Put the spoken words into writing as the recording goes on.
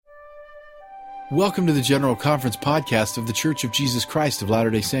Welcome to the General Conference podcast of The Church of Jesus Christ of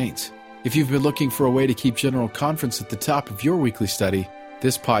Latter-day Saints. If you've been looking for a way to keep General Conference at the top of your weekly study,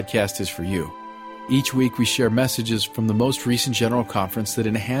 this podcast is for you. Each week we share messages from the most recent General Conference that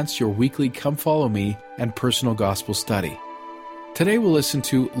enhance your weekly Come Follow Me and personal gospel study. Today we'll listen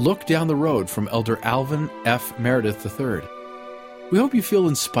to Look Down the Road from Elder Alvin F. Meredith III. We hope you feel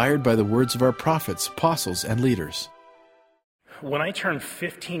inspired by the words of our prophets, apostles, and leaders. When I turned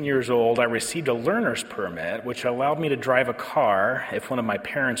 15 years old, I received a learner's permit, which allowed me to drive a car if one of my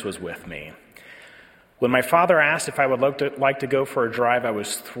parents was with me. When my father asked if I would like to go for a drive, I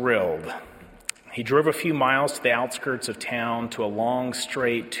was thrilled. He drove a few miles to the outskirts of town to a long,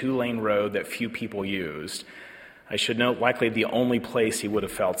 straight, two-lane road that few people used. I should note, likely the only place he would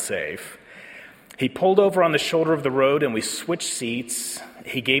have felt safe. He pulled over on the shoulder of the road and we switched seats.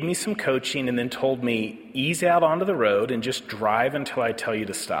 He gave me some coaching and then told me, ease out onto the road and just drive until I tell you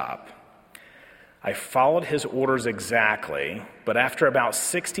to stop. I followed his orders exactly, but after about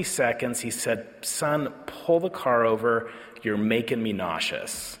 60 seconds, he said, son, pull the car over. You're making me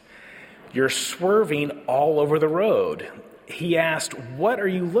nauseous. You're swerving all over the road. He asked, what are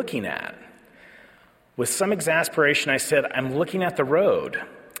you looking at? With some exasperation, I said, I'm looking at the road.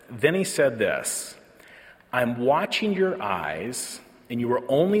 Then he said this, I'm watching your eyes, and you are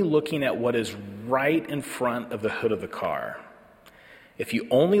only looking at what is right in front of the hood of the car. If you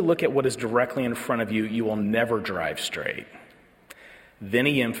only look at what is directly in front of you, you will never drive straight. Then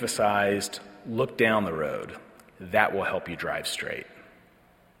he emphasized, look down the road. That will help you drive straight.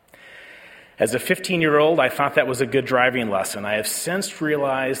 As a 15-year-old, I thought that was a good driving lesson. I have since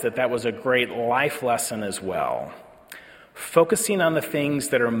realized that was a great life lesson as well. Focusing on the things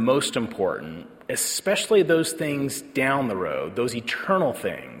that are most important, especially those things down the road, those eternal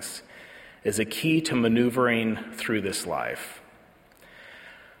things, is a key to maneuvering through this life.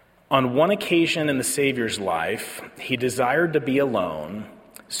 On one occasion in the Savior's life, he desired to be alone,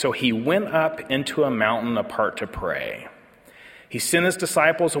 so he went up into a mountain apart to pray. He sent his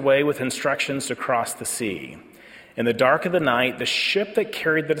disciples away with instructions to cross the sea. In the dark of the night, the ship that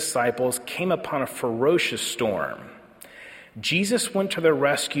carried the disciples came upon a ferocious storm. Jesus went to their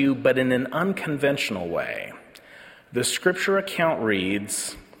rescue, but in an unconventional way. The scripture account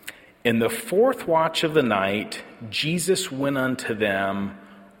reads, in the fourth watch of the night, Jesus went unto them,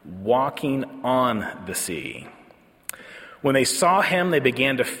 walking on the sea. When they saw him, they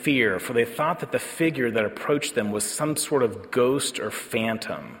began to fear, for they thought that the figure that approached them was some sort of ghost or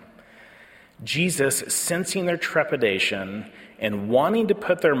phantom. Jesus, sensing their trepidation and wanting to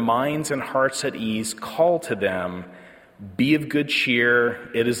put their minds and hearts at ease, called to them, be of good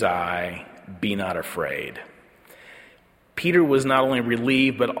cheer, it is I, be not afraid. Peter was not only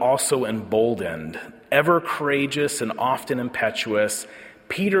relieved, but also emboldened. Ever courageous and often impetuous,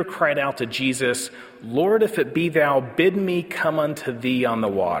 Peter cried out to Jesus, Lord, if it be thou, bid me come unto thee on the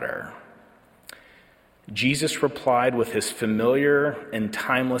water. Jesus replied with his familiar and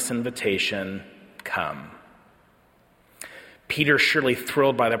timeless invitation, come. Peter, surely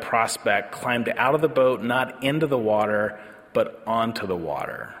thrilled by the prospect, climbed out of the boat, not into the water, but onto the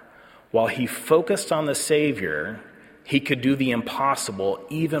water. While he focused on the Savior, he could do the impossible,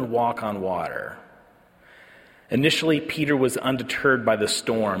 even walk on water. Initially, Peter was undeterred by the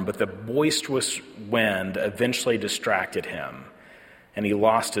storm, but the boisterous wind eventually distracted him, and he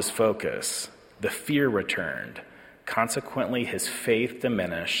lost his focus. The fear returned. Consequently, his faith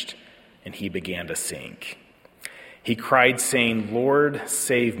diminished, and he began to sink. He cried, saying, Lord,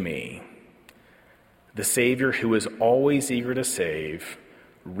 save me. The Savior, who is always eager to save,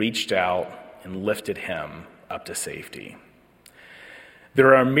 reached out and lifted him up to safety. There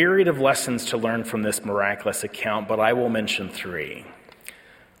are a myriad of lessons to learn from this miraculous account, but I will mention three.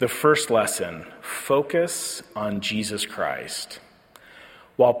 The first lesson, focus on Jesus Christ.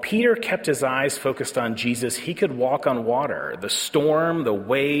 While Peter kept his eyes focused on Jesus, he could walk on water. The storm, the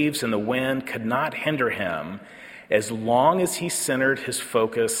waves, and the wind could not hinder him as long as he centered his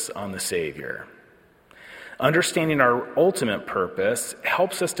focus on the Savior. Understanding our ultimate purpose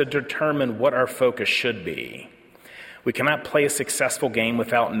helps us to determine what our focus should be. We cannot play a successful game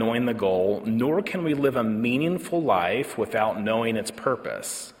without knowing the goal, nor can we live a meaningful life without knowing its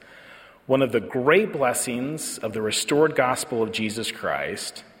purpose. One of the great blessings of the restored gospel of Jesus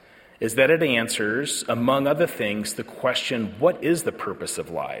Christ is that it answers, among other things, the question, what is the purpose of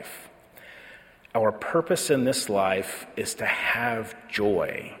life? Our purpose in this life is to have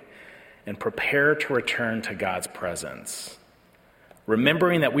joy and prepare to return to God's presence.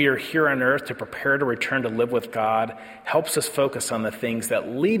 Remembering that we are here on earth to prepare to return to live with God helps us focus on the things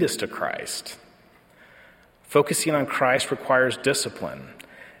that lead us to Christ. Focusing on Christ requires discipline.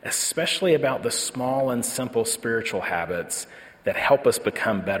 especially about the small and simple spiritual habits that help us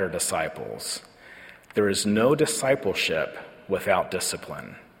become better disciples. There is no discipleship without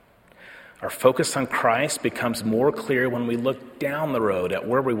discipline. Our focus on Christ becomes more clear when we look down the road at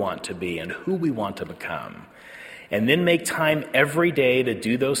where we want to be and who we want to become, and then make time every day to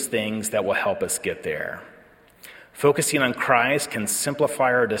do those things that will help us get there. Focusing on Christ can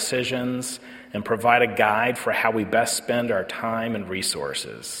simplify our decisions and provide a guide for how we best spend our time and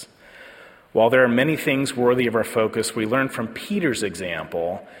resources. While there are many things worthy of our focus, we learn from Peter's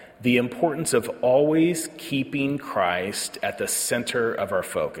example the importance of always keeping Christ at the center of our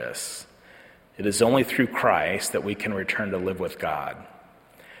focus. It is only through Christ that we can return to live with God.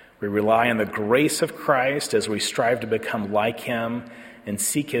 We rely on the grace of Christ as we strive to become like him and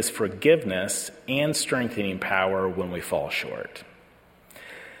seek his forgiveness and strengthening power when we fall short.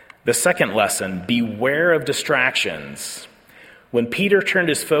 The second lesson, beware of distractions. When Peter turned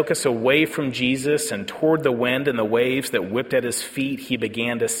his focus away from Jesus and toward the wind and the waves that whipped at his feet, he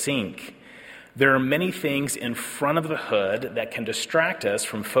began to sink. There are many things in front of the hood that can distract us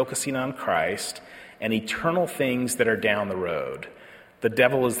from focusing on Christ and eternal things that are down the road. The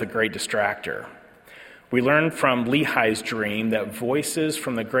devil is the great distractor. We learn from Lehi's dream that voices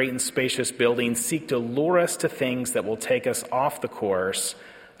from the great and spacious building seek to lure us to things that will take us off the course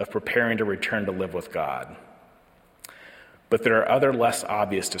of preparing to return to live with God. But there are other less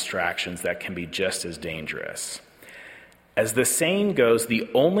obvious distractions that can be just as dangerous. As the saying goes, the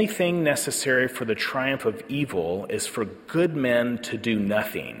only thing necessary for the triumph of evil is for good men to do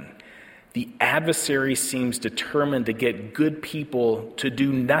nothing. The adversary seems determined to get good people to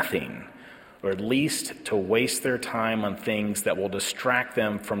do nothing, or at least to waste their time on things that will distract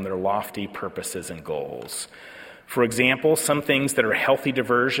them from their lofty purposes and goals. For example, some things that are healthy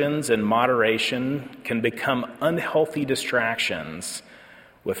diversions in moderation can become unhealthy distractions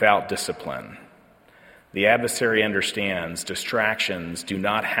without discipline. The adversary understands distractions do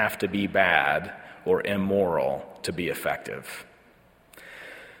not have to be bad or immoral to be effective.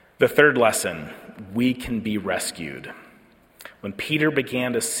 The third lesson, we can be rescued. When Peter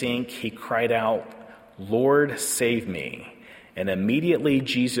began to sink, he cried out, "Lord, save me." And immediately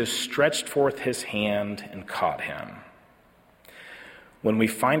Jesus stretched forth his hand and caught him. When we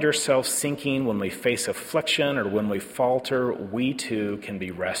find ourselves sinking, when we face affliction, or when we falter, we too can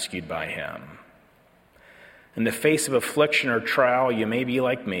be rescued by him. In the face of affliction or trial, you may be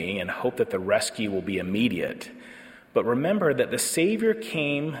like me and hope that the rescue will be immediate. But remember that the Savior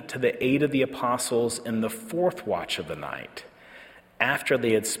came to the aid of the apostles in the fourth watch of the night, after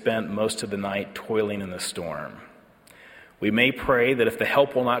they had spent most of the night toiling in the storm. We may pray that if the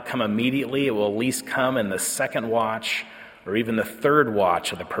help will not come immediately, it will at least come in the second watch or even the third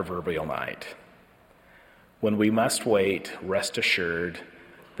watch of the proverbial night. When we must wait, rest assured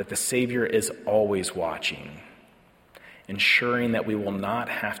that the Savior is always watching, ensuring that we will not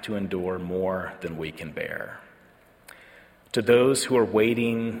have to endure more than we can bear. To those who are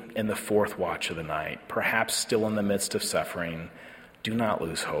waiting in the fourth watch of the night, perhaps still in the midst of suffering, do not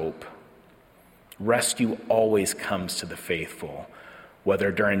lose hope. Rescue always comes to the faithful,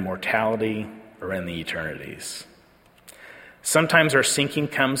 whether during mortality or in the eternities. Sometimes our sinking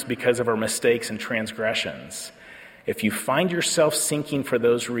comes because of our mistakes and transgressions. If you find yourself sinking for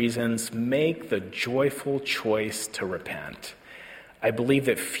those reasons, make the joyful choice to repent. I believe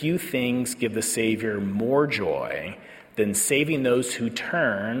that few things give the Savior more joy than saving those who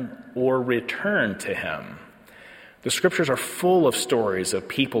turn or return to him. The scriptures are full of stories of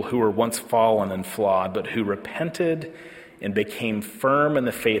people who were once fallen and flawed, but who repented and became firm in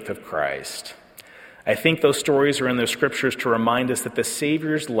the faith of Christ. I think those stories are in the scriptures to remind us that the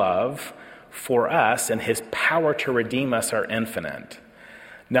Savior's love for us and his power to redeem us are infinite.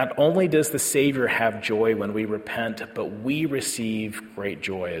 Not only does the Savior have joy when we repent, but we receive great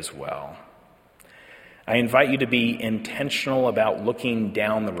joy as well. I invite you to be intentional about looking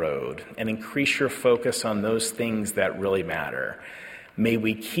down the road and increase your focus on those things that really matter. May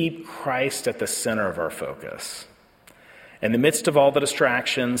we keep Christ at the center of our focus. In the midst of all the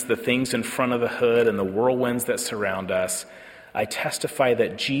distractions, the things in front of the hood, and the whirlwinds that surround us, I testify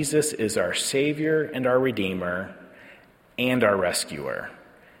that Jesus is our Savior and our Redeemer and our Rescuer.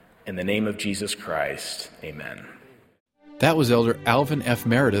 In the name of Jesus Christ, amen. That was Elder Alvin F.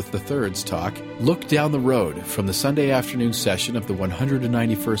 Meredith III's talk, Look Down the Road, from the Sunday afternoon session of the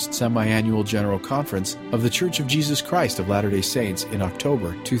 191st Semi-Annual General Conference of The Church of Jesus Christ of Latter-day Saints in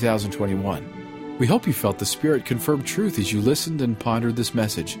October 2021. We hope you felt the Spirit confirm truth as you listened and pondered this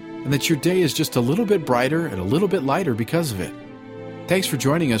message, and that your day is just a little bit brighter and a little bit lighter because of it. Thanks for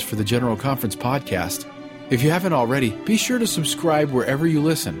joining us for the General Conference podcast. If you haven't already, be sure to subscribe wherever you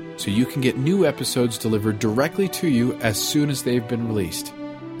listen so you can get new episodes delivered directly to you as soon as they've been released.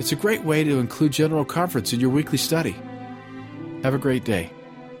 It's a great way to include General Conference in your weekly study. Have a great day.